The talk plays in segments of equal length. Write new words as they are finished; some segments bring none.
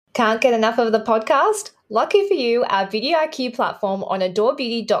Can't get enough of the podcast? Lucky for you, our Video IQ platform on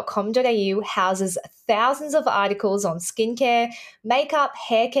adorebeauty.com.au houses thousands of articles on skincare, makeup,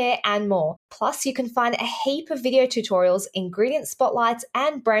 hair care, and more. Plus, you can find a heap of video tutorials, ingredient spotlights,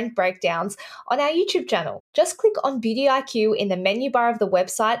 and brand breakdowns on our YouTube channel. Just click on Beauty IQ in the menu bar of the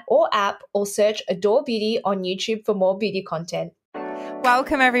website or app, or search Adore Beauty on YouTube for more beauty content.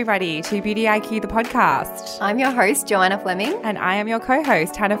 Welcome, everybody, to Beauty IQ, the podcast. I'm your host, Joanna Fleming. And I am your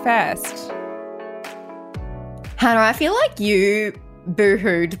co-host, Hannah First. Hannah, I feel like you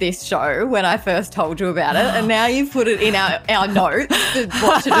boo-hooed this show when I first told you about it, and now you've put it in our notes to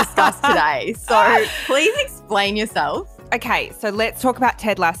what to discuss today. So please explain yourself. Okay, so let's talk about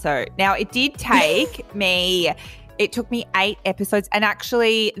Ted Lasso. Now, it did take It took me 8 episodes, and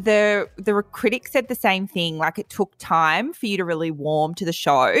actually the critics said the same thing. Like, it took time for you to really warm to the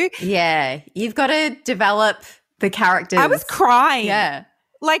show. Yeah, you've got to develop the characters. I was crying. Yeah,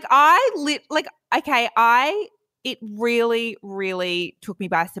 it really, really took me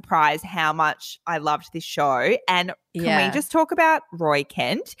by surprise how much I loved this show. And can we just talk about Roy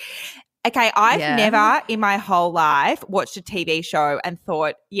Kent? Okay, I've never in my whole life watched a TV show and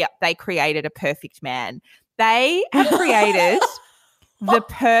thought, yeah, they created a perfect man. They have created the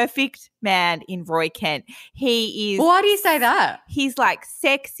perfect man in Roy Kent. He is. Why do you say that? He's like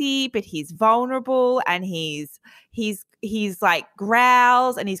sexy, but he's vulnerable, and he's like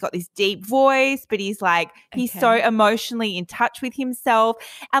growls, and he's got this deep voice, but he's so emotionally in touch with himself.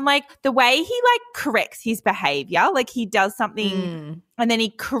 And like the way he like corrects his behavior, like he does something and then he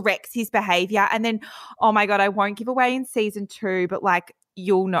corrects his behavior, and then, oh my God, I won't give away in season 2, but like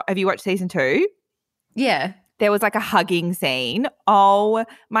you'll know. Have you watched season 2? Yeah. There was like a hugging scene. Oh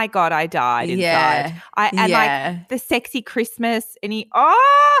my God, I died inside. Like the sexy Christmas, and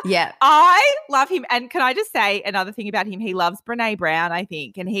I love him. And can I just say another thing about him? He loves Brene Brown, I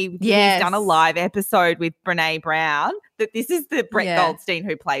think, and he's done a live episode with Brene Brown. That this is the Brett Goldstein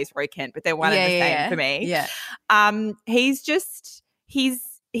who plays Roy Kent, but they're one and the same for me. Yeah.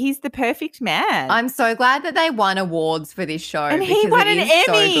 He's the perfect man. I'm so glad that they won awards for this show. And he won an Emmy.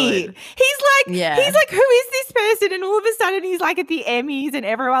 So he's like, who is this person? And all of a sudden he's like at the Emmys and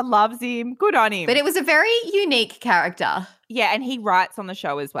everyone loves him. Good on him. But it was a very unique character. Yeah, and he writes on the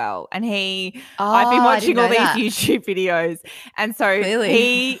show as well. And I've been watching all these YouTube videos. And so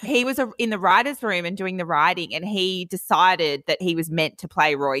he was in the writer's room and doing the writing, and he decided that he was meant to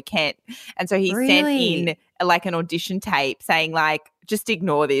play Roy Kent. And so he sent in like an audition tape saying like, just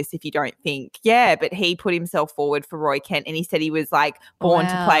ignore this if you don't think. Yeah, but he put himself forward for Roy Kent, and he said he was like born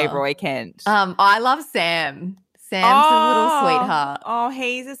to play Roy Kent. I love Sam. Sam's a little sweetheart. Oh,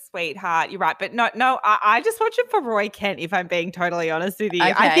 he's a sweetheart. You're right. But no, I just watch it for Roy Kent, if I'm being totally honest with you.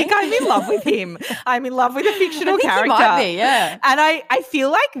 Okay. I think I'm in love with him. I'm in love with a fictional character. You might be, yeah. And I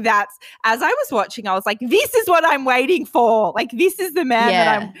feel like as I was watching, I was like, this is what I'm waiting for. Like, this is the man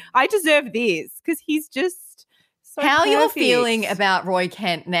that I deserve this, because he's just so how perfect. You're feeling about Roy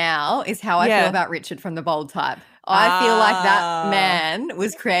Kent now is how I feel about Richard from The Bold Type. I feel like that man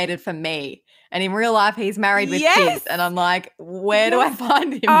was created for me. And in real life, he's married with kids. And I'm like, where do I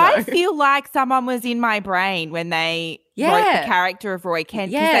find him, though? I feel like someone was in my brain when they wrote the character of Roy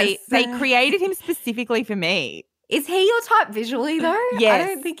Kent, because they created him specifically for me. Is he your type visually, though? Yes. I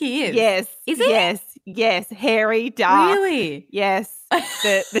don't think he is. Yes. Is he? Yes. Hairy, dark. Really? Yes.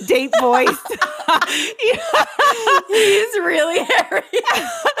 The deep voice. He is really hairy.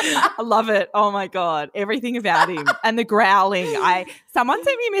 I love it. Oh my God. Everything about him. And the growling. Someone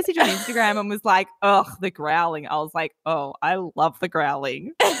sent me a message on Instagram and was like, oh, the growling. I was like, oh, I love the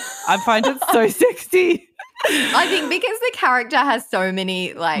growling. I find it so sexy. I think because the character has so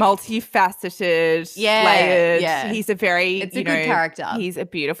many like multifaceted, layered. Yeah. He's a good character. He's a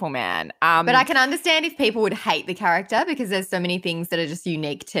beautiful man. But I can understand if people would hate the character, because there's so many things that are just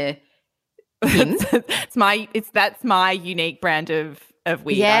unique to him. That's my unique brand of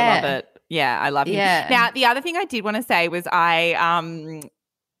weird. I love it. Yeah, I love him. Yeah. Now, the other thing I did want to say was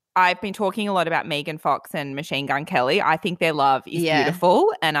I've been talking a lot about Megan Fox and Machine Gun Kelly. I think their love is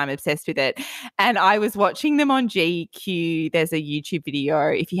beautiful, and I'm obsessed with it. And I was watching them on GQ. There's a YouTube video.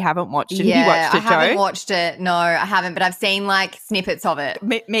 If you haven't watched it, have you watched it, I haven't watched it. No, I haven't, but I've seen like snippets of it.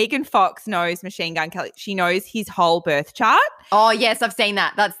 Megan Fox knows Machine Gun Kelly. She knows his whole birth chart. Oh, yes, I've seen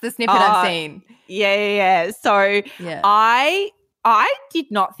that. That's the snippet I've seen. Yeah. So I did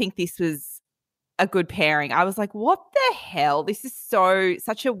not think this was a good pairing. I was like, what the hell? This is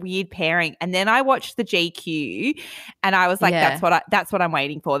such a weird pairing. And then I watched the GQ and I was like, that's what I'm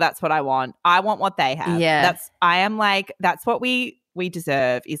waiting for. That's what I want. I want what they have. Yeah. That's what we we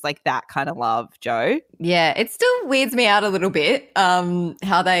deserve is like that kind of love, Jo. Yeah, it still weirds me out a little bit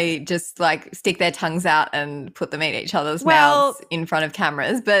how they just like stick their tongues out and put them in each other's mouths in front of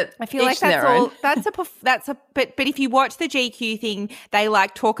cameras. But I feel like that's all. But if you watch the GQ thing, they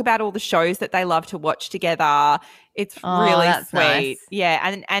like talk about all the shows that they love to watch together. It's really sweet. Nice.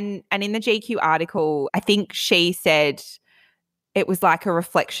 Yeah, and in the GQ article, I think she said it was like a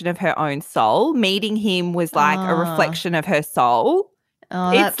reflection of her own soul. Meeting him was like a reflection of her soul.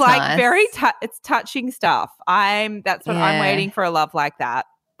 Oh, it's like nice. It's touching stuff. That's what I'm waiting for, a love like that.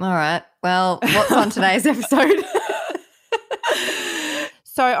 All right. Well, what's on today's episode?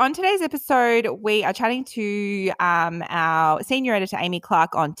 So on today's episode, we are chatting to our senior editor, Amy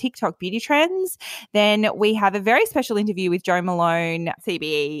Clark, on TikTok beauty trends. Then we have a very special interview with Jo Malone,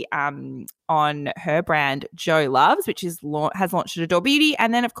 CBE, on her brand Jo Loves, which has launched at Adore Beauty.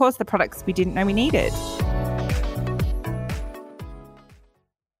 And then, of course, the products we didn't know we needed.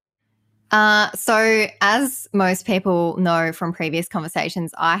 So as most people know from previous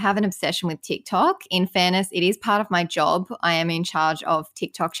conversations, I have an obsession with TikTok. In fairness, it is part of my job. I am in charge of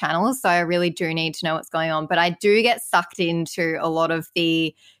TikTok channels, so I really do need to know what's going on. But I do get sucked into a lot of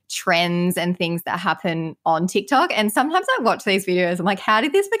the trends and things that happen on TikTok. And sometimes I watch these videos, I'm like, how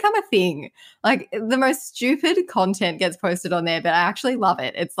did this become a thing? Like the most stupid content gets posted on there, but I actually love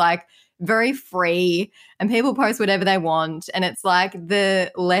it. It's like very free and people post whatever they want, and it's like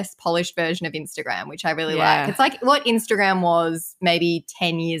the less polished version of Instagram, which I really like. It's like what Instagram was maybe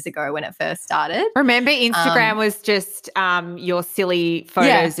 10 years ago when it first started. Remember, Instagram was just your silly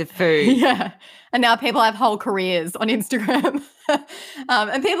photos of food. Yeah. And now people have whole careers on Instagram.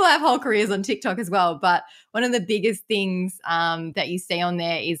 And people have whole careers on TikTok as well. But one of the biggest things that you see on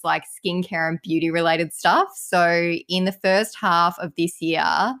there is like skincare and beauty related stuff. So in the first half of this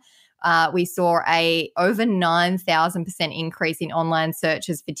year, we saw a over 9,000% increase in online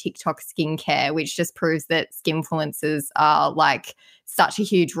searches for TikTok skincare, which just proves that skinfluencers are like such a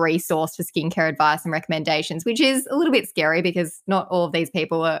huge resource for skincare advice and recommendations, which is a little bit scary because not all of these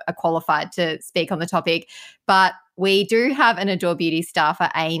people are qualified to speak on the topic. But we do have an Adore Beauty staffer,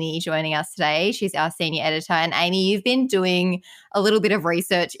 Amy, joining us today. She's our senior editor. And Amy, you've been doing a little bit of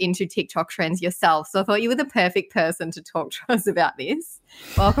research into TikTok trends yourself. So I thought you were the perfect person to talk to us about this.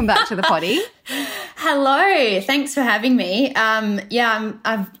 Welcome back to the potty. Hello, thanks for having me.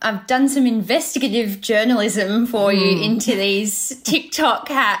 I've done some investigative journalism for you into these TikTok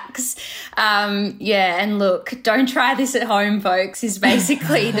hacks. And look, don't try this at home, folks, is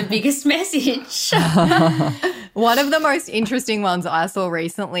basically the biggest message. One of the most interesting ones I saw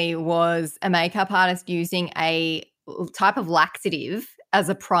recently was a makeup artist using a type of laxative as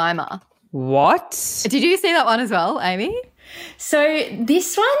a primer. What? Did you see that one as well, Amy? So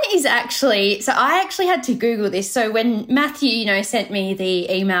this one is actually, I actually had to Google this. So when Matthew, sent me the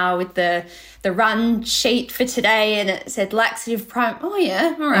email with the run sheet for today and it said laxative prime. Oh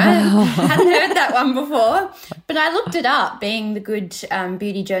yeah, all right. Hadn't heard that one before. But I looked it up, being the good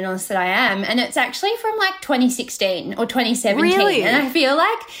beauty journalist that I am, and it's actually from like 2016 or 2017. Really? And I feel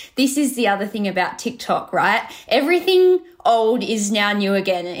like this is the other thing about TikTok, right? Everything old is now new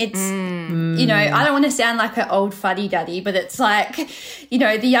again. It's, I don't want to sound like an old fuddy-duddy, but it's like,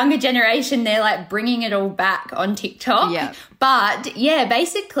 the younger generation, they're like bringing it all back on TikTok. Yeah. But yeah,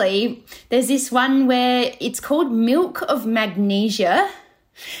 basically there's this one where it's called Milk of Magnesia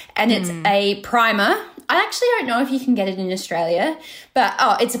and it's a primer. I actually don't know if you can get it in Australia, but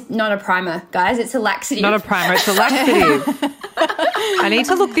it's not a primer, guys. It's a laxative. Not a primer, it's a laxative. I need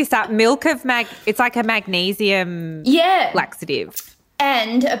to look this up. It's like a magnesium laxative.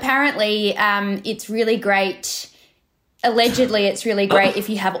 And apparently it's really great. Allegedly, it's really great if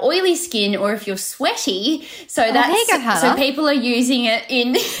you have oily skin or if you're sweaty. So so people are using it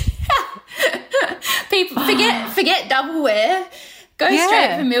in people forget double wear. Go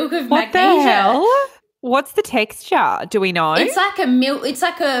straight for Milk of Magnesia. What the hell? What's the texture? Do we know? It's like a it's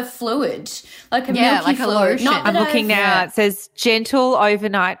like a fluid, like a milky like fluid. A lotion. I'm looking now. It says gentle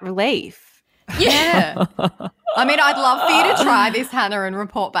overnight relief. Yeah. I mean, I'd love for you to try this, Hannah, and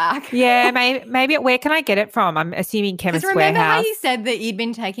report back. Yeah, maybe. Where can I get it from? I'm assuming Chemist Warehouse. Remember how you said that you'd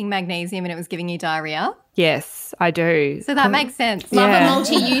been taking magnesium and it was giving you diarrhea? Yes, I do. So that makes sense. Love a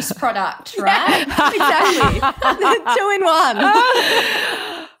multi-use product, right? Exactly. 2 in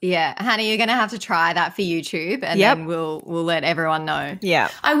 1. Yeah, Hannah, you're going to have to try that for YouTube and then we'll let everyone know. Yeah.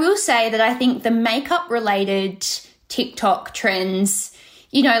 I will say that I think the makeup-related TikTok trends,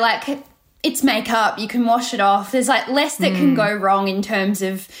 like it's makeup. You can wash it off. There's like less that can go wrong in terms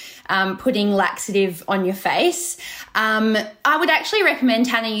of putting laxative on your face. I would actually recommend,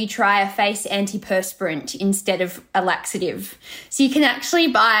 Hannah, you try a face antiperspirant instead of a laxative. So you can actually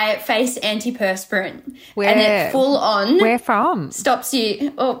buy face antiperspirant. And it full on. Where from? Stops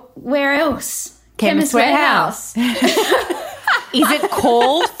you. Oh, where else? Chemist Warehouse. Is it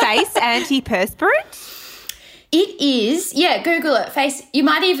called face antiperspirant? It is. Yeah, Google it. Face. You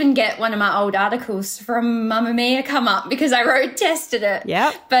might even get one of my old articles from Mamamia come up because I road tested it.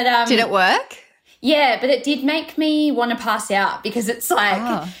 Yeah. But did it work? Yeah, but it did make me want to pass out because it's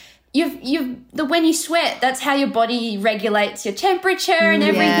like when you sweat, that's how your body regulates your temperature and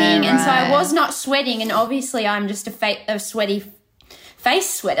everything. And so I was not sweating, and obviously I'm just a sweaty face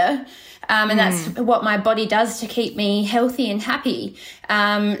sweater. And that's what my body does to keep me healthy and happy.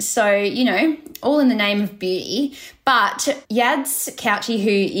 So, you know, all in the name of beauty. But Yads Couchy,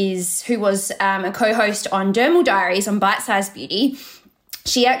 who was a co-host on Dermal Diaries on Bite Size Beauty,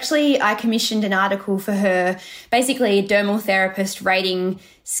 I commissioned an article for her, basically a dermal therapist rating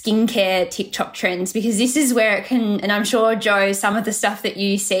skincare TikTok trends, because this is where it can, and I'm sure, Jo, some of the stuff that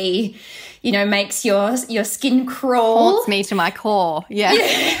you see, you know, makes your skin crawl. Haunts me to my core.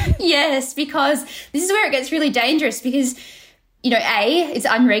 Yes. Yes, because this is where it gets really dangerous because, you know, it's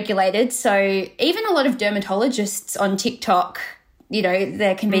unregulated. So even a lot of dermatologists on TikTok, you know,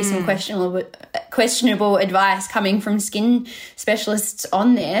 there can be some questionable advice coming from skin specialists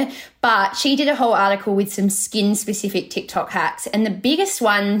on there. But she did a whole article with some skin-specific TikTok hacks. And the biggest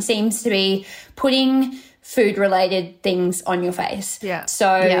one seems to be putting food-related things on your face. Yeah.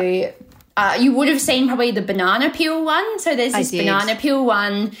 So you would have seen probably the banana peel one. So there's this banana peel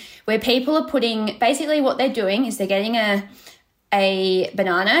one where people are putting – basically what they're doing is they're getting a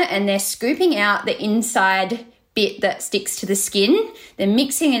banana and they're scooping out the inside – bit that sticks to the skin. They're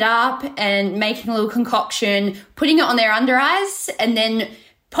mixing it up and making a little concoction, putting it on their under eyes, and then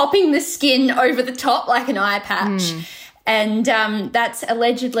popping the skin over the top like an eye patch. And that's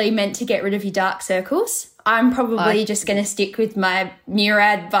allegedly meant to get rid of your dark circles. I'm probably just going to stick with my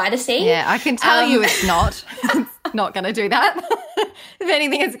Murad Vita-C. Yeah, I can tell you it's not. It's not going to do that. If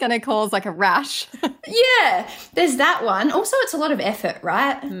anything, it's going to cause like a rash. Yeah, there's that one. Also, it's a lot of effort,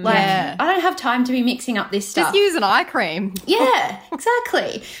 right? Like, I don't have time to be mixing up this stuff. Just use an eye cream. Yeah,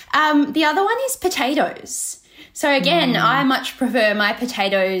 exactly. The other one is potatoes. So again, I much prefer my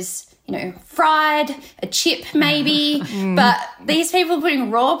potatoes, you know, fried, a chip maybe, but these people are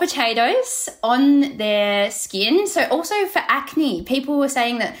putting raw potatoes on their skin. So also for acne, people were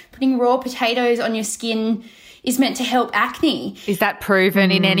saying that putting raw potatoes on your skin is meant to help acne. Is that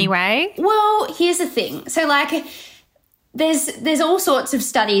proven in any way? Well, here's the thing. So like there's all sorts of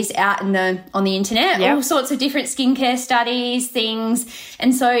studies out on the internet, all sorts of different skincare studies, things.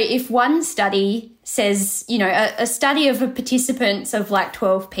 And so if one study says, you know, a study of a participants of like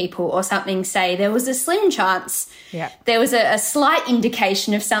 12 people or something say there was a slim chance, there was a slight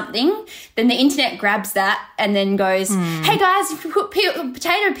indication of something, then the internet grabs that and then goes, hey guys, if you put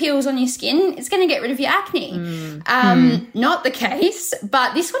potato peels on your skin, it's going to get rid of your acne. Not the case,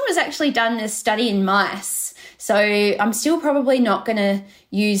 but this one was actually done as a study in mice. So I'm still probably not going to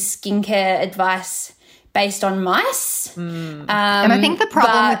use skincare advice based on mice. And I think the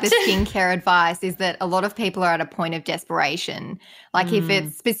problem with the skincare advice is that a lot of people are at a point of desperation. Like if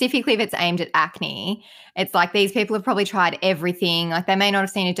it's aimed at acne, it's like these people have probably tried everything. Like they may not have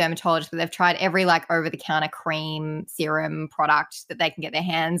seen a dermatologist, but they've tried every like over-the-counter cream, serum product that they can get their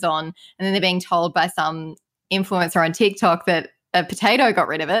hands on. And then they're being told by some influencer on TikTok that a potato got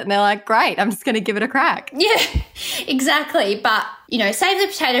rid of it, and they're like, great, I'm just going to give it a crack. Yeah, exactly. But, you know, save the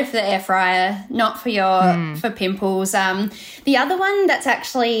potato for the air fryer, not for your for pimples. The other one that's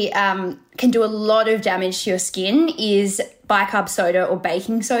actually can do a lot of damage to your skin is bicarb soda or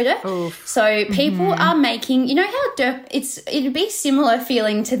baking soda. Oof. So people are making, you know how it'd be similar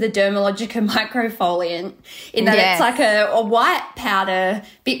feeling to the Dermalogica microfoliant in that it's like a white powder,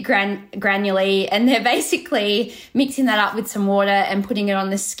 bit granular, and they're basically mixing that up with some water and putting it on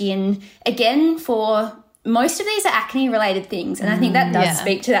the skin. Again, for most of these are acne related things, and I think that does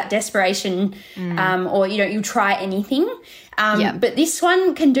speak to that desperation or, you know, you try anything. But this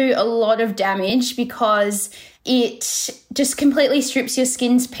one can do a lot of damage because it just completely strips your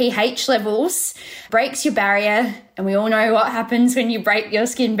skin's pH levels, breaks your barrier, and we all know what happens when you break your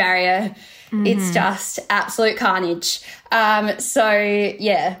skin barrier. It's just absolute carnage. So,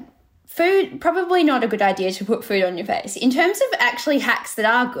 yeah, food, probably not a good idea to put food on your face. In terms of actually hacks that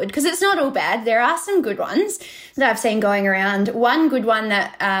are good, because it's not all bad, there are some good ones that I've seen going around. One good one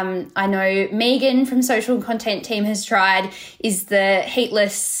that I know Megan from Social Content Team has tried is the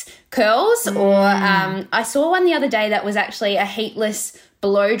heatless curls, or I saw one the other day that was actually a heatless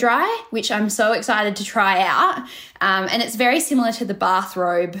blow dry, which I'm so excited to try out. And it's very similar to the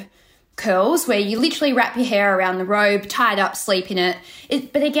bathrobe curls, where you literally wrap your hair around the robe, tie it up, sleep in it.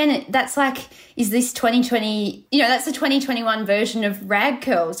 But again, that's like, is this 2020, that's the 2021 version of rag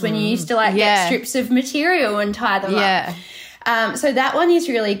curls, when you used to get strips of material and tie them up. So that one is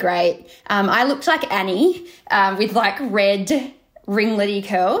really great. I looked like Annie with like red ringlety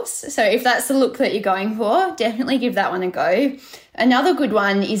curls. So if that's the look that you're going for, definitely give that one a go. Another good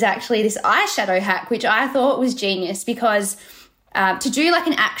one is actually this eyeshadow hack, which I thought was genius, because to do like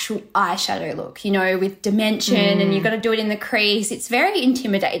an actual eyeshadow look, with dimension and you've got to do it in the crease, it's very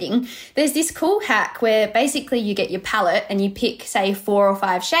intimidating. There's this cool hack where basically you get your palette and you pick, say, 4 or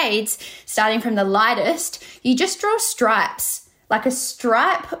 5 shades, starting from the lightest. You just draw stripes, like a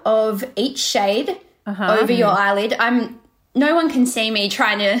stripe of each shade over your eyelid. No one can see me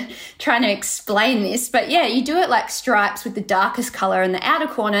trying to explain this, but yeah, you do it like stripes with the darkest color in the outer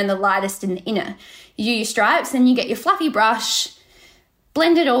corner and the lightest in the inner. You do your stripes, then you get your fluffy brush,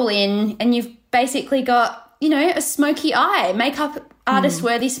 blend it all in, and you've basically got, a smoky eye, makeup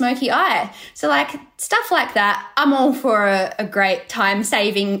artist-worthy smoky eye. So, like, stuff like that, I'm all for a great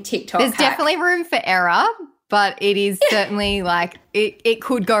time-saving TikTok There's hack. definitely room for error, but it is certainly, like, it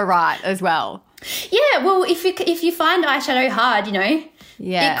could go right as well. Yeah, well, if you find eyeshadow hard,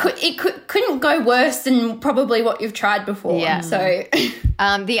 it couldn't go worse than probably what you've tried before. Yeah. So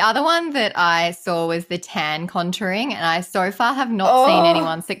the other one that I saw was the tan contouring, and I so far have not seen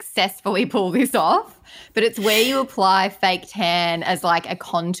anyone successfully pull this off. But it's where you apply fake tan as like a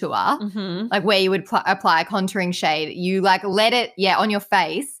contour, like where you would apply a contouring shade. You like let it, on your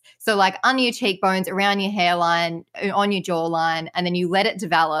face. So like under your cheekbones, around your hairline, on your jawline, and then you let it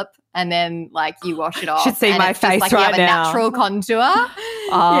develop, and then like you wash it off. Should see and my it's face just, like, right you have now. a natural contour.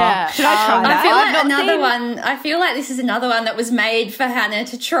 Yeah. Should I try that? I feel like another one. I feel like this is another one that was made for Hannah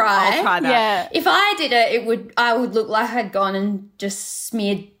to try. I'll try that. Yeah. If I did it, I would look like I'd gone and just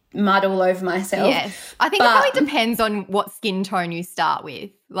smeared mud all over myself. Yes. I think it probably depends on what skin tone you start with.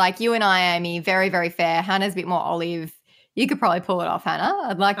 Like you and I, Amy, very, very fair. Hannah's a bit more olive. You could probably pull it off, Hannah.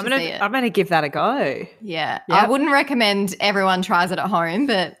 I'd like to see it. I'm going to give that a go. Yeah. Yep. I wouldn't recommend everyone tries it at home,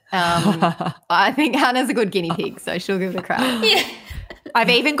 but I think Hannah's a good guinea pig, so she'll give it a crack. Yeah. I've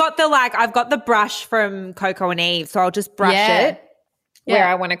even got I've got the brush from Coco and Eve, so I'll just brush it where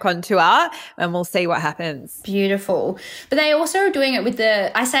I want to contour, and we'll see what happens. Beautiful. But they also are doing it with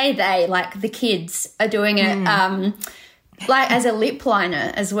the kids are doing it like as a lip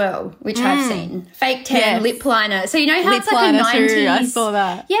liner as well, which I've seen. Fake tan lip liner. So you know how lip it's like a 90s. Too. I saw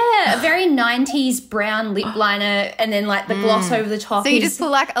that. Yeah, a very 90s brown lip liner, and then like the gloss over the top. So you just put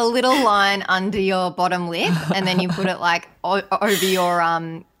like a little line under your bottom lip, and then you put it like over your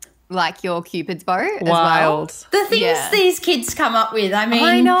like your Cupid's bow as well. The things these kids come up with, I mean,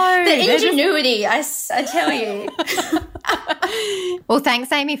 I know. The ingenuity, I tell you. Well,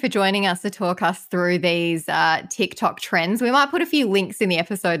 thanks, Amy, for joining us to talk us through these TikTok trends. We might put a few links in the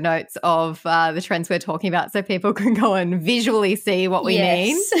episode notes of the trends we're talking about so people can go and visually see what we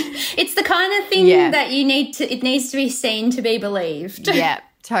mean. It's the kind of thing that it needs to be seen to be believed. Yeah,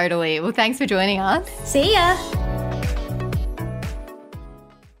 totally. Well, thanks for joining us. See ya.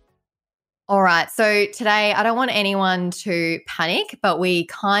 All right, so today I don't want anyone to panic, but we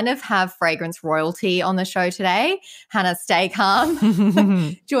kind of have fragrance royalty on the show today. Hannah, stay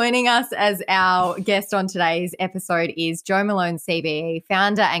calm. Joining us as our guest on today's episode is Jo Malone CBE,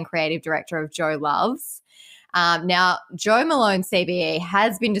 founder and creative director of Jo Loves. Now, Jo Malone CBE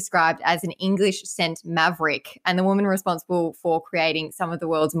has been described as an English scent maverick and the woman responsible for creating some of the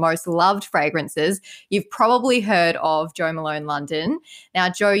world's most loved fragrances. You've probably heard of Jo Malone London. Now,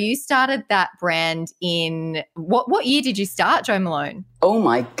 Jo, you started that brand in what year did you start Jo Malone? Oh,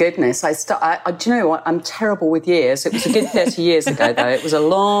 my goodness. Do you know what? I'm terrible with years. It was a good 30 years ago, though. It was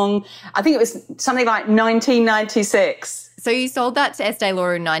I think it was something like 1996. So you sold that to Estee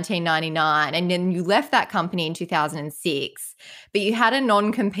Lauder in 1999, and then you left that company in 2006, but you had a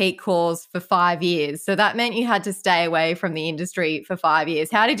non-compete clause for 5 years. So that meant you had to stay away from the industry for 5 years.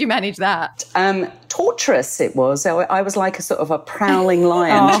 How did you manage that? Torturous it was. I was like a sort of a prowling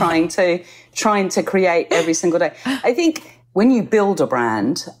lion trying to create every single day. I think when you build a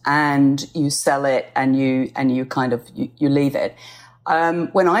brand and you sell it and you kind of you leave it.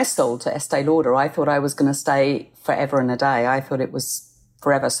 When I sold to Estee Lauder, I thought I was going to stay forever and a day. I thought it was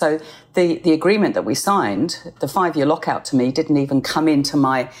forever. So the agreement that we signed, the 5-year lockout to me didn't even come into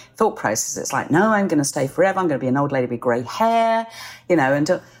my thought process. It's like, no, I'm going to stay forever. I'm going to be an old lady with grey hair,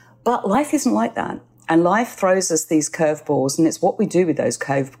 but life isn't like that. And life throws us these curveballs, and it's what we do with those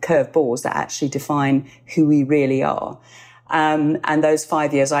curveballs that actually define who we really are. And those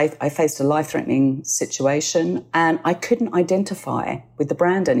 5 years, I faced a life-threatening situation, and I couldn't identify with the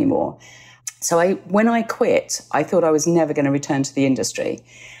brand anymore. So when I quit, I thought I was never going to return to the industry.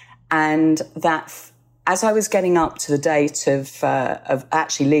 And that, as I was getting up to the date of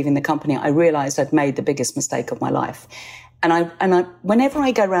actually leaving the company, I realized I'd made the biggest mistake of my life. And I, whenever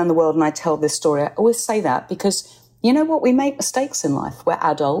I go around the world and I tell this story, I always say that because, you know what, we make mistakes in life. We're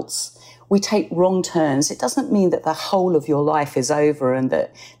adults. We take wrong turns. It doesn't mean that the whole of your life is over and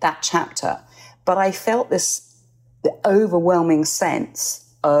that chapter. But I felt the overwhelming sense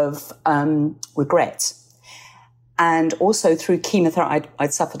of regret. And also through chemotherapy,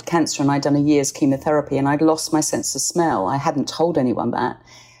 I'd suffered cancer and I'd done a year's chemotherapy and I'd lost my sense of smell. I hadn't told anyone that.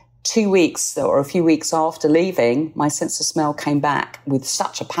 2 weeks or a few weeks after leaving, my sense of smell came back with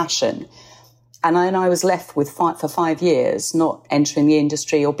such a passion. And I was left with for 5 years, not entering the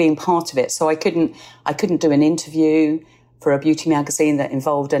industry or being part of it. So I couldn't do an interview for a beauty magazine that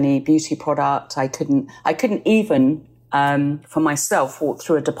involved any beauty product. I couldn't even, for myself, walk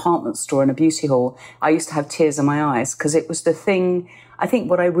through a department store in a beauty hall. I used to have tears in my eyes because it was the thing. I think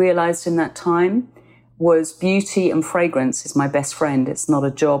what I realized in that time was beauty and fragrance is my best friend. It's not a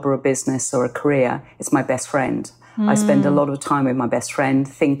job or a business or a career. It's my best friend. I spend a lot of time with my best friend,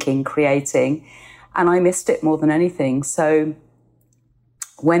 thinking, creating, and I missed it more than anything. So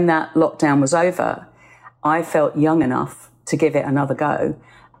when that lockdown was over, I felt young enough to give it another go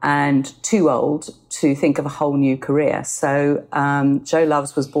and too old to think of a whole new career. So Jo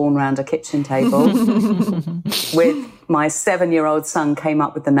Loves was born around a kitchen table with my 7-year-old son came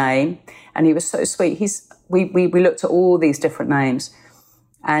up with the name, and he was so sweet. We looked at all these different names,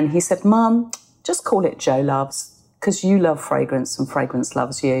 and he said, "Mum, just call it Jo Loves, because you love fragrance and fragrance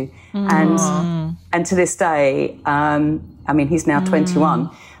loves you." And to this day, he's now 21,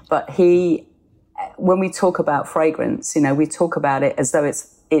 but when we talk about fragrance, we talk about it as though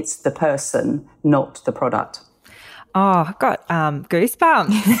it's the person, not the product. Oh, I've got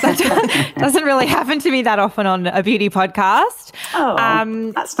goosebumps. That doesn't really happen to me that often on a beauty podcast.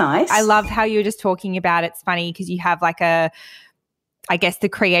 Oh, that's nice. I loved how you were just talking about it's funny because you have like I guess the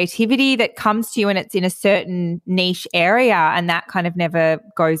creativity that comes to you and it's in a certain niche area and that kind of never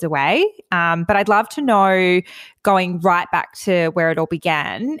goes away. But I'd love to know, going right back to where it all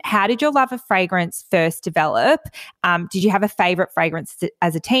began, how did your love of fragrance first develop? Did you have a favourite fragrance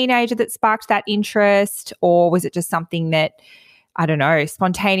as a teenager that sparked that interest, or was it just something that, I don't know,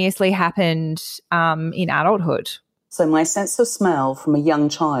 spontaneously happened in adulthood? So my sense of smell from a young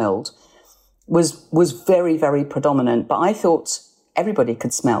child was very, very predominant, but I thought everybody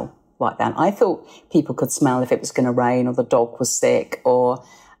could smell like that. I thought people could smell if it was going to rain or the dog was sick, or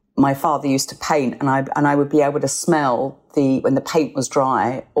my father used to paint and I would be able to smell when the paint was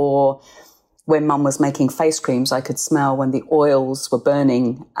dry, or when Mum was making face creams, I could smell when the oils were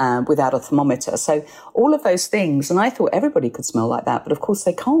burning without a thermometer. So all of those things, and I thought everybody could smell like that, but of course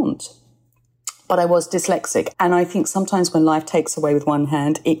they can't. But I was dyslexic, and I think sometimes when life takes away with one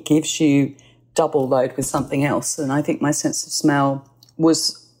hand, it gives you double load with something else. And I think my sense of smell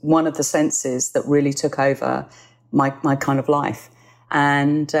was one of the senses that really took over my kind of life.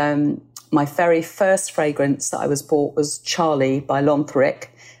 And my very first fragrance that I was bought was Charlie by Lonthric,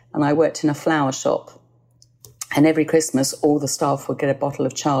 and I worked in a flower shop. And every Christmas, all the staff would get a bottle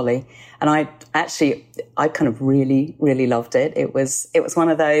of Charlie. And I kind of really, really loved it. It was one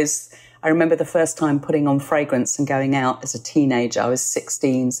of those, I remember the first time putting on fragrance and going out as a teenager. I was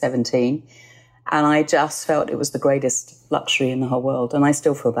 16, 17. And I just felt it was the greatest luxury in the whole world. And I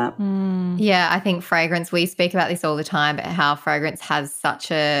still feel that. Yeah, I think fragrance, we speak about this all the time, but how fragrance has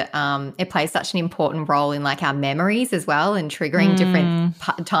such it plays such an important role in like our memories as well, and triggering different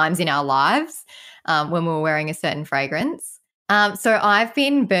times in our lives when we're wearing a certain fragrance. So I've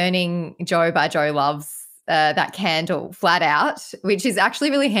been burning Jo by Jo Loves, that candle flat out, which is actually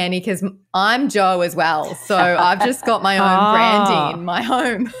really handy because I'm Jo as well. So I've just got my own branding in my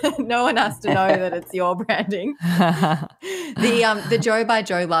home. No one has to know that it's your branding. The Jo by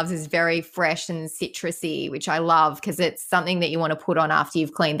Jo Loves is very fresh and citrusy, which I love because it's something that you want to put on after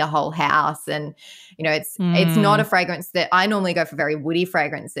you've cleaned the whole house. And, it's not a fragrance that I normally go for very woody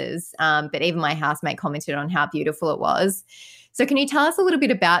fragrances, but even my housemate commented on how beautiful it was. So can you tell us a little bit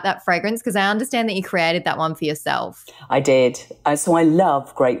about that fragrance? Because I understand that you created that one for yourself. I did. So I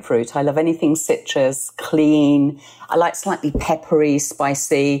love grapefruit. I love anything citrus, clean. I like slightly peppery,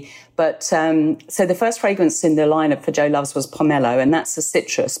 spicy. But so the first fragrance in the lineup for Jo Loves was Pomelo, and that's a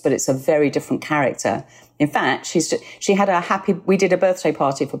citrus, but it's a very different character. In fact, we did a birthday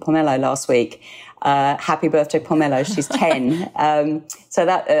party for Pomelo last week. Happy birthday, Pomelo. She's 10. So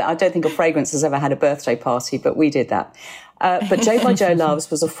that I don't think a fragrance has ever had a birthday party, but we did that. But Jo by Jo Loves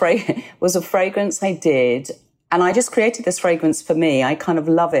was a fragrance I did. And I just created this fragrance for me. I kind of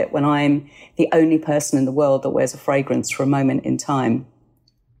love it when I'm the only person in the world that wears a fragrance for a moment in time.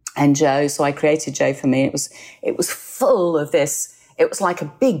 And Jo, so I created Jo for me. It was full of this. It was like a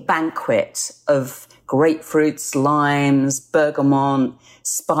big banquet of grapefruits, limes, bergamot,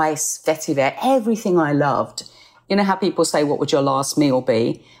 spice, vetiver, everything I loved. You know how people say, what would your last meal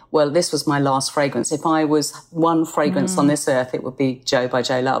be? Well, this was my last fragrance. If I was one fragrance on this earth, it would be Jo by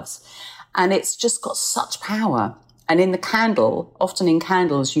Jo Loves. And it's just got such power. And in the candle, often in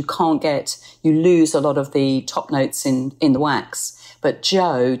candles, you lose a lot of the top notes in the wax. But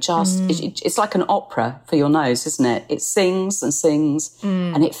Jo it's like an opera for your nose, isn't it? It sings and sings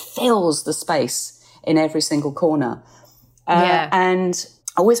and it fills the space in every single corner. And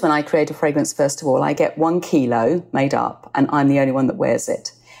always when I create a fragrance, first of all, I get 1 kilo made up and I'm the only one that wears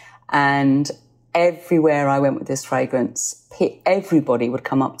it. And everywhere I went with this fragrance, everybody would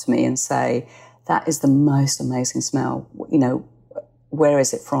come up to me and say, that is the most amazing smell. You know, where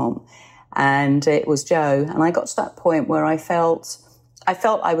is it from? And it was Jo. And I got to that point where I felt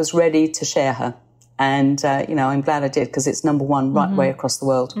I was ready to share her. And, I'm glad I did because it's number one right way across the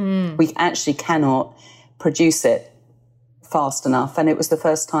world. We actually cannot produce it fast enough. And it was the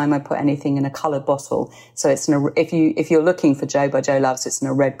first time I put anything in a coloured bottle. So it's if you're looking for Jo by Jo Loves, it's in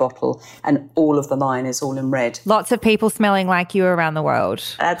a red bottle and all of the line is all in red. Lots of people smelling like you around the world.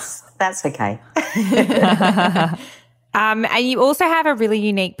 That's okay. And you also have a really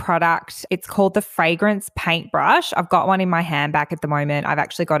unique product. It's called the Fragrance Paintbrush. I've got one in my handbag at the moment. I've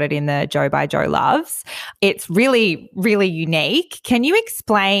actually got it in the Jo by Jo Loves. It's really, really unique. Can you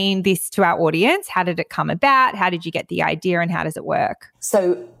explain this to our audience? How did it come about? How did you get the idea and how does it work?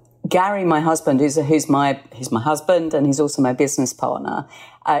 So Gary, my husband, who's my husband and he's also my business partner,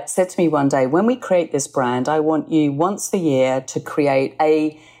 said to me one day, when we create this brand, I want you once a year to create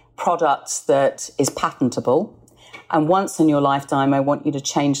a product that is patentable. And once in your lifetime, I want you to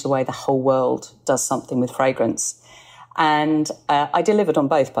change the way the whole world does something with fragrance. And I delivered on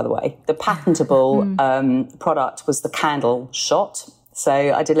both, by the way. The patentable product was the candle shot. So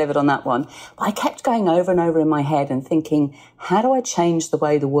I delivered on that one. But I kept going over and over in my head and thinking, how do I change the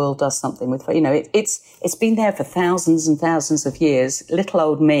way the world does something with, it's been there for thousands and thousands of years. Little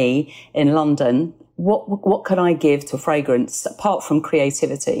old me in London, what could I give to fragrance apart from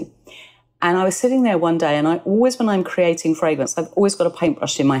creativity? And I was sitting there one day and when I'm creating fragrance, I've always got a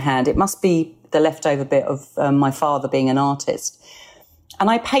paintbrush in my hand. It must be the leftover bit of my father being an artist. And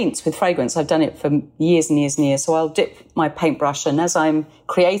I paint with fragrance. I've done it for years and years and years. So I'll dip my paintbrush and as I'm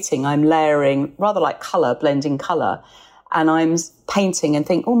creating, I'm layering rather like colour, blending colour. And I'm painting and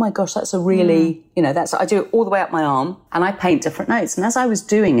think, oh my gosh, that's a really, I do it all the way up my arm and I paint different notes. And as I was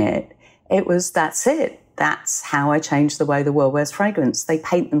doing it, that's it. That's how I changed the way the world wears fragrance. They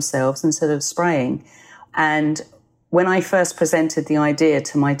paint themselves instead of spraying. And when I first presented the idea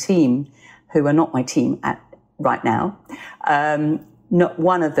to my team, who are not my team right now, not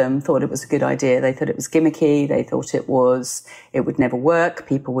one of them thought it was a good idea. They thought it was gimmicky. They thought it would never work.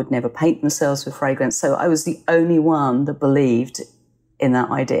 People would never paint themselves with fragrance. So I was the only one that believed in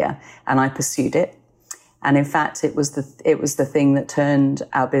that idea, and I pursued it. And in fact, it was the thing that turned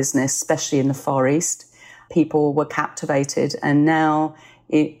our business, especially in the Far East. People were captivated, and now,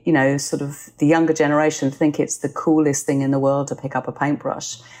 sort of the younger generation think it's the coolest thing in the world to pick up a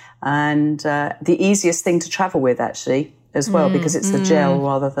paintbrush, and the easiest thing to travel with, actually, as well, because it's a gel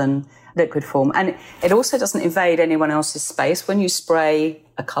rather than liquid form, and it also doesn't invade anyone else's space. When you spray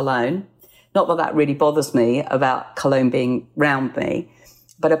a cologne, not that really bothers me about cologne being round me,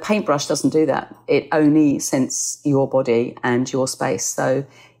 but a paintbrush doesn't do that. It only scents your body and your space. So.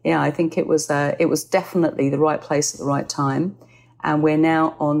 Yeah, I think it was definitely the right place at the right time. And we're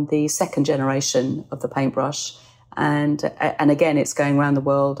now on the second generation of the paintbrush. And again, it's going around the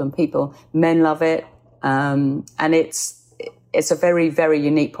world and men love it. And it's a very, very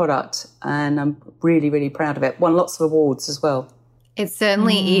unique product. And I'm really, really proud of it. Won lots of awards as well. It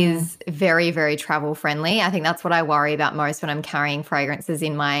certainly is very, very travel friendly. I think that's what I worry about most when I'm carrying fragrances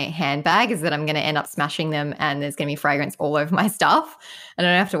in my handbag, is that I'm going to end up smashing them and there's going to be fragrance all over my stuff. And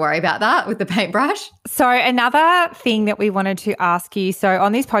I don't have to worry about that with the paintbrush. So another thing that we wanted to ask you, so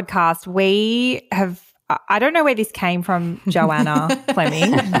on this podcast, we have, I don't know where this came from, Joanna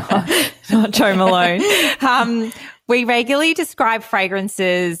Fleming, not Jo Malone. We regularly describe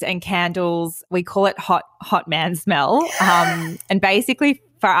fragrances and candles. We call it hot man smell. And basically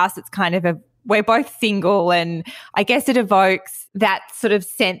for us, it's kind of we're both single, and I guess it evokes that sort of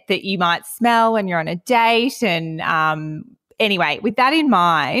scent that you might smell when you're on a date. And anyway, with that in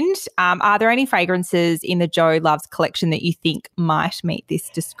mind, are there any fragrances in the Jo Loves collection that you think might meet this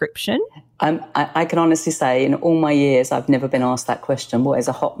description? I can honestly say, in all my years, I've never been asked that question. What is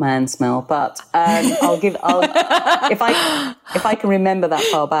a hot man smell? But if I can remember that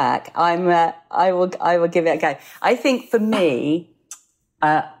far back, I will give it a go. I think for me,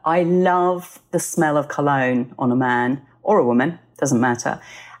 I love the smell of cologne on a man or a woman, doesn't matter,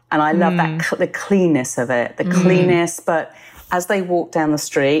 and I love the cleanness of it, cleanness. But as they walk down the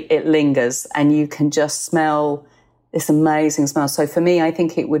street, it lingers, and you can just smell this amazing smell. So for me, I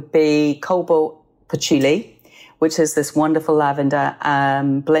think it would be Cobalt Patchouli, which is this wonderful lavender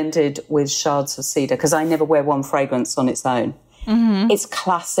blended with shards of cedar, because I never wear one fragrance on its own. Mm-hmm. It's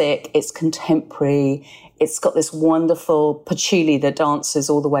classic, it's contemporary, it's got this wonderful patchouli that dances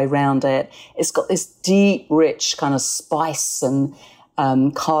all the way around it. It's got this deep, rich kind of spice and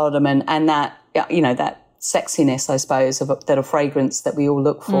cardamom, and that, that sexiness, I suppose, that a fragrance that we all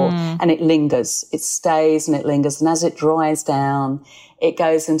look for. And it lingers, it stays and it lingers. And as it dries down, it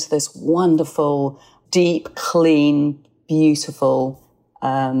goes into this wonderful, deep, clean, beautiful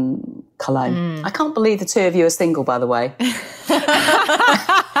cologne. I can't believe the two of you are single, by the way.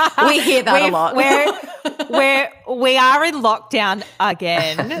 We hear that a lot. We are in lockdown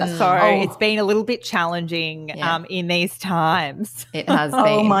again, so it's been a little bit challenging in these times. It has been.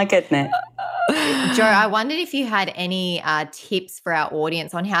 Oh, my goodness. Jo, I wondered if you had any tips for our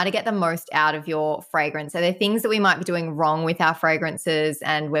audience on how to get the most out of your fragrance. Are there things that we might be doing wrong with our fragrances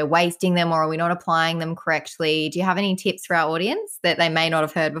and we're wasting them, or are we not applying them correctly? Do you have any tips for our audience that they may not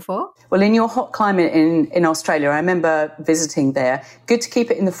have heard before? Well, in your hot climate in Australia, I remember visiting there, good to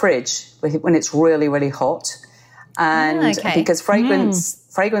keep it in the fridge when it's really, really hot. And because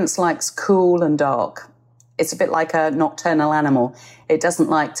fragrance likes cool and dark. It's a bit like a nocturnal animal. It doesn't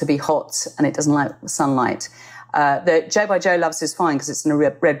like to be hot and it doesn't like sunlight. The Jo by Jo Loves is fine because it's in a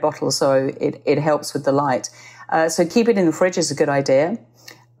red bottle, so it helps with the light. So keep it in the fridge is a good idea.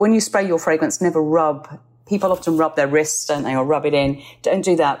 When you spray your fragrance, never rub. People often rub their wrists, don't they, or rub it in. Don't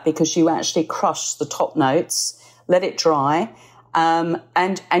do that because you actually crush the top notes. Let it dry. And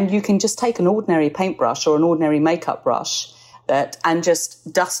you can just take an ordinary paintbrush or an ordinary makeup brush and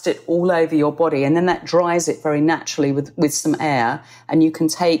just dust it all over your body, and then that dries it very naturally with some air, and you can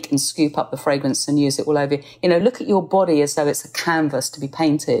take and scoop up the fragrance and use it all over. Look at your body as though it's a canvas to be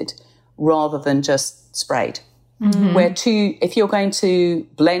painted rather than just sprayed. Mm-hmm. If you're going to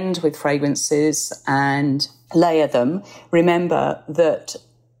blend with fragrances and layer them, remember that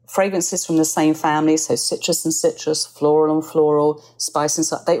fragrances from the same family, so citrus and citrus, floral and floral, spice and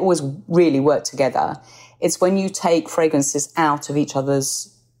stuff, they always really work together. It's when you take fragrances out of each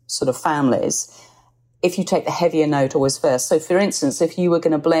other's sort of families, if you take the heavier note always first. So, for instance, if you were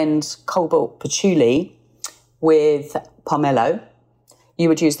going to blend Cobalt Patchouli with Pomelo, you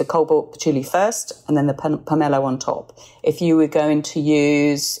would use the Cobalt Patchouli first and then the Pomelo on top. If you were going to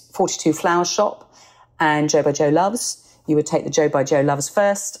use 42 Flower Shop and Jo by Jo Loves, you would take the Jo by Jo Loves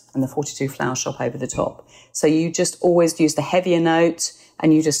first and the 42 Flower Shop over the top. So you just always use the heavier note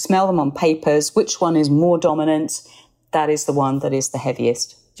and you just smell them on papers. Which one is more dominant? That is the one that is the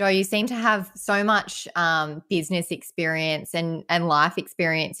heaviest. Jo, you seem to have so much business experience and life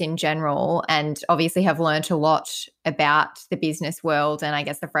experience in general, and obviously have learnt a lot about the business world and I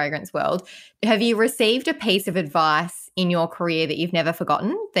guess the fragrance world. Have you received a piece of advice in your career that you've never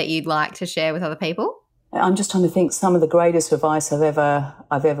forgotten that you'd like to share with other people? I'm just trying to think. Some of the greatest advice I've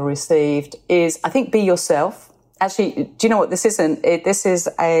ever received is, I think, be yourself. Actually, do you know what this isn't? This is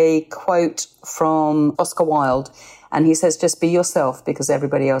a quote from Oscar Wilde, and he says, just be yourself because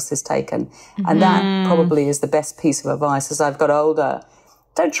everybody else is taken. Mm-hmm. And that probably is the best piece of advice as I've got older.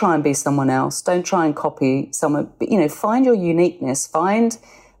 Don't try and be someone else. Don't try and copy someone. But, find your uniqueness. Find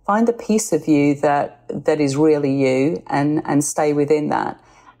the piece of you that is really you and stay within that.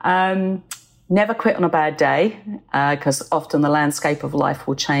 Never quit on a bad day because often the landscape of life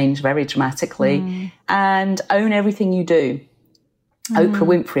will change very dramatically. And own everything you do. Oprah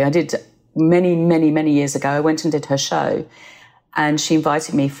Winfrey, I did many, many, many years ago, I went and did her show. and she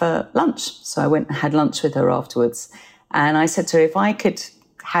invited me for lunch. So I went and had lunch with her afterwards. And I said to her, if I could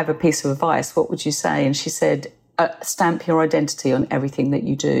have a piece of advice, what would you say? And she said, stamp your identity on everything that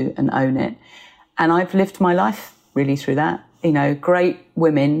you do and own it. And I've lived my life really through that. You know, great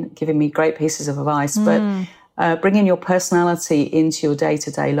women giving me great pieces of advice, but bringing your personality into your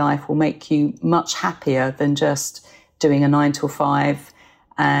day-to-day life will make you much happier than just doing a 9 to 5.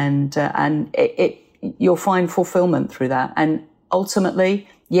 And you'll find fulfillment through that. And ultimately,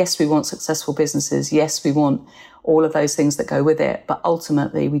 yes, we want successful businesses. Yes, we want all of those things that go with it. But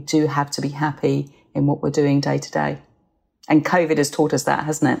ultimately, we do have to be happy in what we're doing day to day. And COVID has taught us that,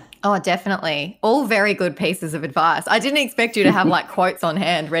 hasn't it? Oh, definitely. All very good pieces of advice. I didn't expect you to have like quotes on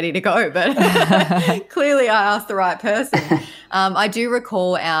hand ready to go, but clearly I asked the right person. I do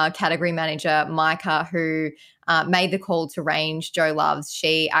recall our category manager, Micah, who made the call to range Jo Loves.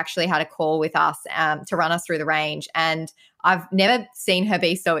 She actually had a call with us to run us through the range, and I've never seen her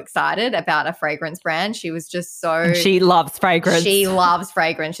be so excited about a fragrance brand. She was just so... And she loves fragrance. She loves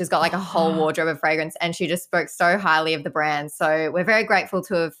fragrance. She's got like a whole wardrobe of fragrance, and she just spoke so highly of the brand. So we're very grateful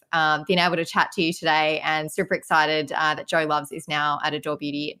to have been able to chat to you today, and super excited that Jo Loves is now at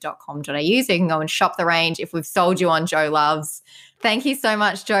adorebeauty.com.au, so you can go and shop the range if we've sold you on Jo Loves. Thank you so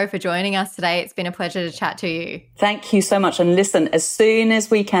much, Jo, for joining us today. It's been a pleasure to chat to you. Thank you so much. And listen, as soon as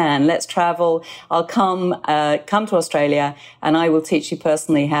we can, let's travel. I'll come to Australia, and I will teach you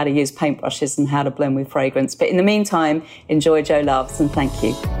personally how to use paintbrushes and how to blend with fragrance. But in the meantime, enjoy Jo Loves, and thank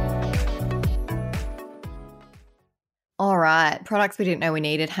you. All right. Products we didn't know we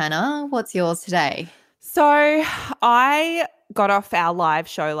needed. Hannah, what's yours today? So I got off our live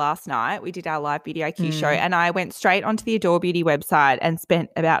show last night. We did our live Beauty IQ show, and I went straight onto the Adore Beauty website and spent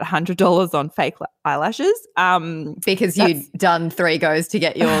about $100 on fake eyelashes. Because you'd done 3 goes to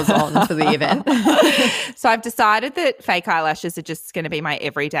get yours on for the event. So I've decided that fake eyelashes are just going to be my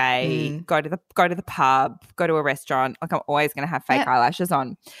everyday. Go to the pub, go to a restaurant. Like, I'm always going to have fake eyelashes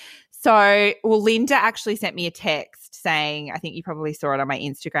on. So, Linda actually sent me a text saying, I think you probably saw it on my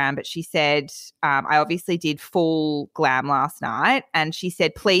Instagram, but she said, I obviously did full glam last night, and she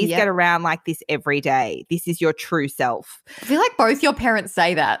said, please get around like this every day. This is your true self. I feel like both your parents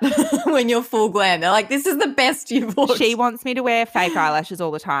say that when you're full glam. They're like, this is the best you've looked. She wants me to wear fake eyelashes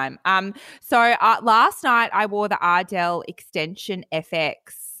all the time. So last night I wore the Ardell Extension FX.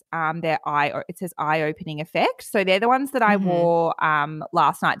 It says eye opening effect. So they're the ones that I wore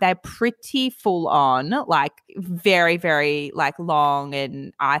last night. They're pretty full on, like very, very like long,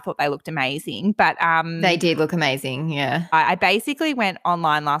 and I thought they looked amazing. But they did look amazing, yeah. I basically went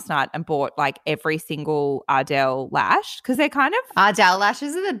online last night and bought like every single Ardell lash, because they're kind of Ardell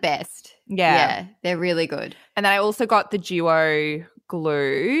lashes are the best. Yeah, they're really good. And then I also got the Duo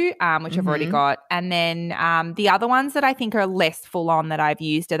glue, which I've already got. And then the other ones that I think are less full on that I've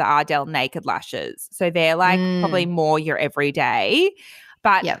used are the Ardell Naked Lashes. So they're like probably more your everyday.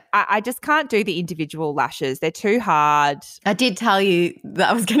 But I just can't do the individual lashes. They're too hard. I did tell you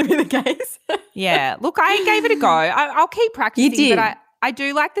that was going to be the case. Yeah. Look, I gave it a go. I'll keep practicing. You did. But I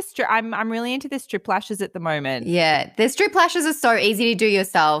do like the strip. I'm really into the strip lashes at the moment. Yeah. The strip lashes are so easy to do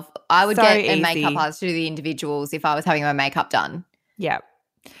yourself. I would get a makeup easy. artist to do the individuals if I was having my makeup done. Yeah.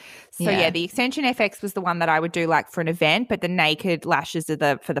 So the Extension FX was the one that I would do like for an event, but the naked lashes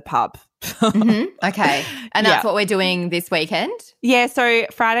are for the pub. Okay. And that's what we're doing this weekend? Yeah. So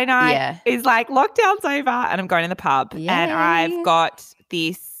Friday night is like lockdown's over, and I'm going to the pub. Yay. And I've got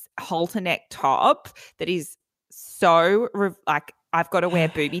this halter neck top that is so like I've got to wear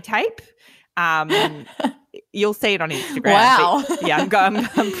booby tape. You'll see it on Instagram. Wow. But, yeah,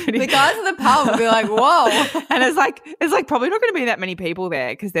 I'm pretty. The guys in the pub will be like, whoa. And it's like probably not going to be that many people there,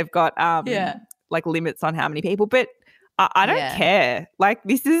 because they've got like limits on how many people. But I don't care. Like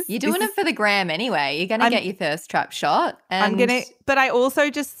you're doing it for the gram anyway. You're going to get your thirst trap shot. And but I also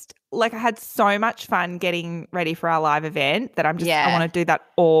just like I had so much fun getting ready for our live event that I want to do that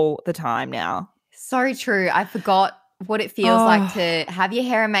all the time now. So true. I forgot what it feels like to have your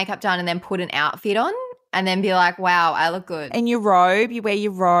hair and makeup done and then put an outfit on and then be like, wow, I look good. And you wear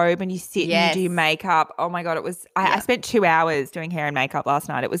your robe and you sit and you do your makeup. Oh my God, it was I spent 2 hours doing hair and makeup last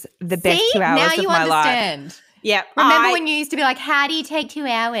night. It was the best 2 hours now of my understand. Life. Yeah. Remember when you used to be like, how do you take 2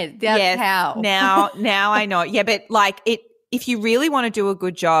 hours? That's how. Now I know. Yeah, but like if you really want to do a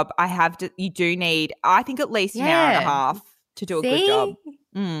good job, you do need, I think, at least an hour and a half to do a good job.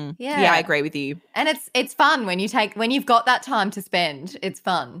 Yeah, I agree with you. And it's fun when you've got that time to spend. It's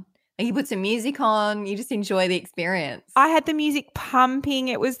fun. And you put some music on, you just enjoy the experience. I had the music pumping.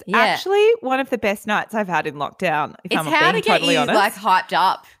 It was actually one of the best nights I've had in lockdown. If it's I'm how being to get totally you honest. like hyped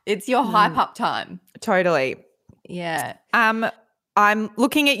up. It's your hype up time. Totally. Yeah. I'm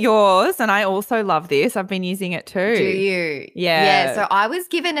looking at yours and I also love this. I've been using it too. Do you? Yeah. Yeah. So I was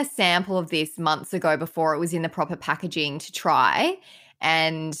given a sample of this months ago before it was in the proper packaging to try,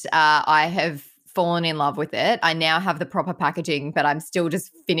 and I have fallen in love with it. I now have the proper packaging, but I'm still just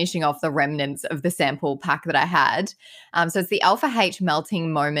finishing off the remnants of the sample pack that I had. So it's the Alpha H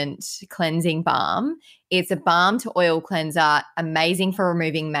Melting Moment Cleansing Balm. It's a balm to oil cleanser, amazing for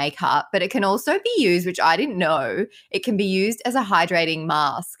removing makeup, but it can also be used, which I didn't know, it can be used as a hydrating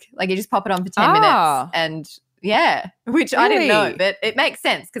mask. Like you just pop it on for 10 minutes and yeah, which I didn't know, but it makes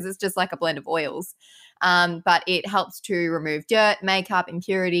sense because it's just like a blend of oils. But it helps to remove dirt, makeup,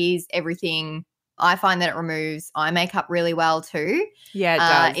 impurities, everything. I find that it removes eye makeup really well too. Yeah, it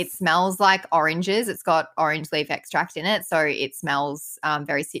does. It smells like oranges. It's got orange leaf extract in it, so it smells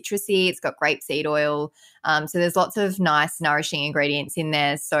very citrusy. It's got grapeseed oil. So there's lots of nice, nourishing ingredients in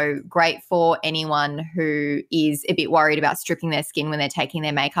there. So great for anyone who is a bit worried about stripping their skin when they're taking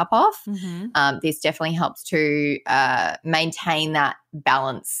their makeup off. Mm-hmm. This definitely helps to maintain that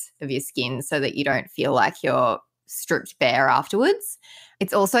balance of your skin so that you don't feel like you're stripped bare afterwards.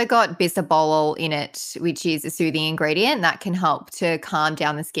 It's also got bisabolol in it, which is a soothing ingredient that can help to calm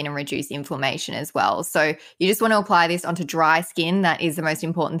down the skin and reduce inflammation as well. So you just want to apply this onto dry skin. That is the most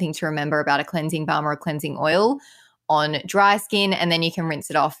important thing to remember about a cleansing balm or a cleansing oil, on dry skin, and then you can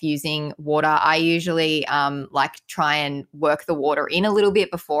rinse it off using water. I usually like try and work the water in a little bit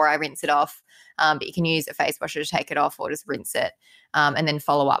before I rinse it off, but you can use a face washer to take it off or just rinse it. And then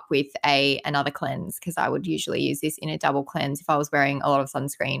follow up with another cleanse, because I would usually use this in a double cleanse if I was wearing a lot of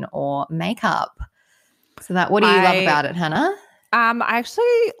sunscreen or makeup. So what do you love about it, Hannah? I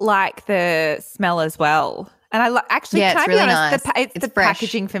actually like the smell as well. And I actually, yeah, can it's I be really honest, nice. it's the fresh.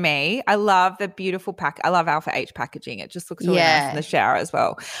 packaging for me. I love the beautiful I love Alpha H packaging. It just looks really nice in the shower as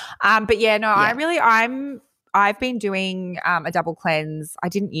well. But yeah, no, I've been doing a double cleanse. I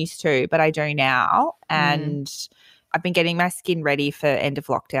didn't used to, but I do now. And I've been getting my skin ready for end of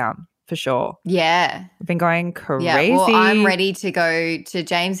lockdown for sure. Yeah. I've been going crazy. Yeah, well, I'm ready to go to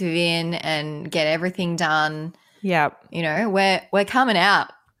James Vivian and get everything done. Yeah. You know, we're coming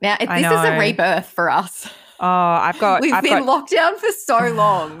out. Now, this is a rebirth for us. Oh, We've been locked down for so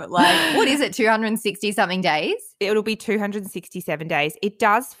long. Like, what is it, 260 something days? It'll be 267 days. It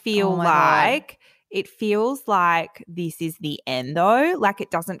does feel like it feels like this is the end though. Like it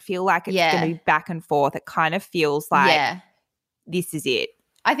doesn't feel like it's going to be back and forth. It kind of feels like this is it.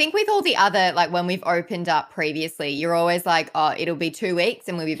 I think with all the other, like when we've opened up previously, you're always like, oh, it'll be 2 weeks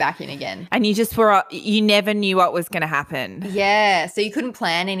and we'll be back in again. And you never knew what was going to happen. Yeah. So you couldn't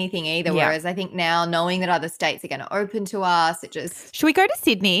plan anything either. Yeah. Whereas I think now, knowing that other states are going to open to us, it just. Should we go to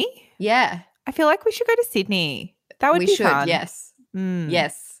Sydney? Yeah. I feel like we should go to Sydney. That would be fun. Yes.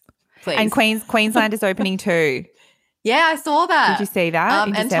 Yes. Please. And Queensland is opening too. Yeah, I saw that. Did you see that?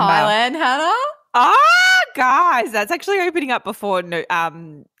 In and December. Thailand, Hannah? Guys, that's actually opening up before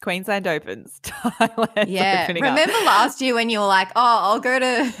Queensland opens. Thailand's opening up. Remember last year when you were like, oh, I'll go to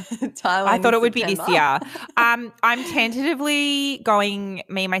Thailand? I thought it would be this year. I'm tentatively going,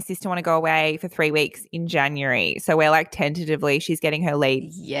 me and my sister want to go away for 3 weeks in January. So we're like tentatively, she's getting her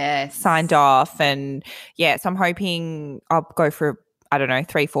leave signed off. And yeah, so I'm hoping I'll go for,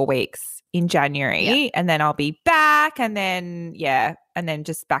 3-4 weeks in January and then I'll be back and then, and then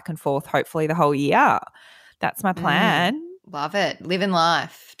just back and forth hopefully the whole year. That's my plan. Love it. Living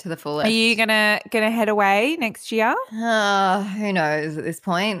life to the fullest. Are you gonna head away next year? Who knows at this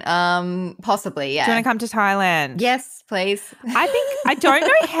point? Possibly, yeah. Do you want to come to Thailand? Yes, please. I don't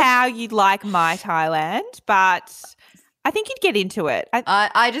know how you'd like my Thailand, but I think you'd get into it.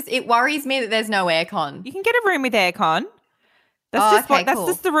 It worries me that there's no aircon. You can get a room with aircon. That's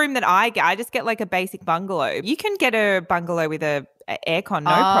just the room that I get. I just get like a basic bungalow. You can get a bungalow with a aircon, no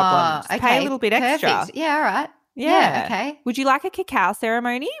problem. Just pay a little bit extra. Yeah, all right. Yeah. Okay. Would you like a cacao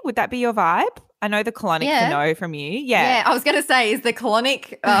ceremony? Would that be your vibe? I know the colonics a no from you. Yeah. I was going to say, is the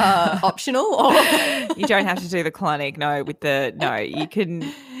colonic optional? Or you don't have to do the colonic. You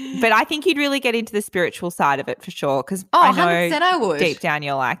can. But I think you'd really get into the spiritual side of it for sure, because I know 100% I would. Deep down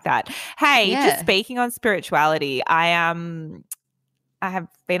you're like that. Hey, just speaking on spirituality, I have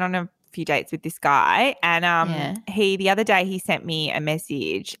been on a few dates with this guy, and he the other day he sent me a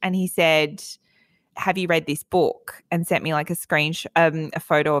message and he said, have you read this book? And sent me like a screenshot, a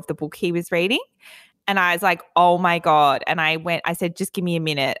photo of the book he was reading. And I was like, oh my God. And I said, just give me a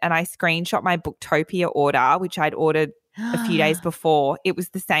minute. And I screenshot my Booktopia order, which I'd ordered a few days before. It was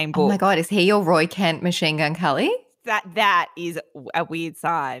the same book. Oh my God. Is he your Roy Kent Machine Gun Kelly? That is a weird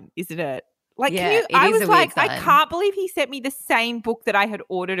sign, isn't it? Like, Yeah, I was like, I sign. can't believe he sent me the same book that I had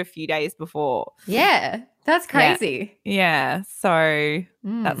ordered a few days before. Yeah, that's crazy. Yeah. So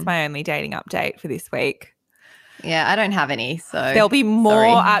that's my only dating update for this week. Yeah, I don't have any, so there'll be more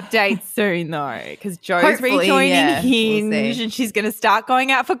updates soon though, because Jo's hopefully, rejoining Hinge and she's going to start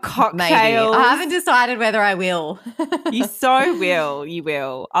going out for cocktails. Maybe. I haven't decided whether I will. You so will. You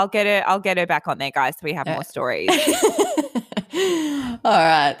will. I'll get her back on there, guys, so we have more stories. All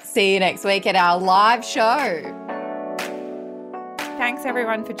right. See you next week at our live show. Thanks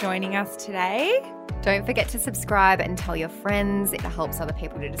everyone for joining us today. Don't forget to subscribe and tell your friends. It helps other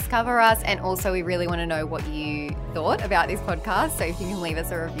people to discover us. And also, we really want to know what you thought about this podcast. So if you can leave us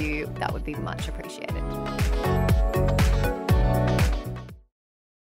a review, that would be much appreciated.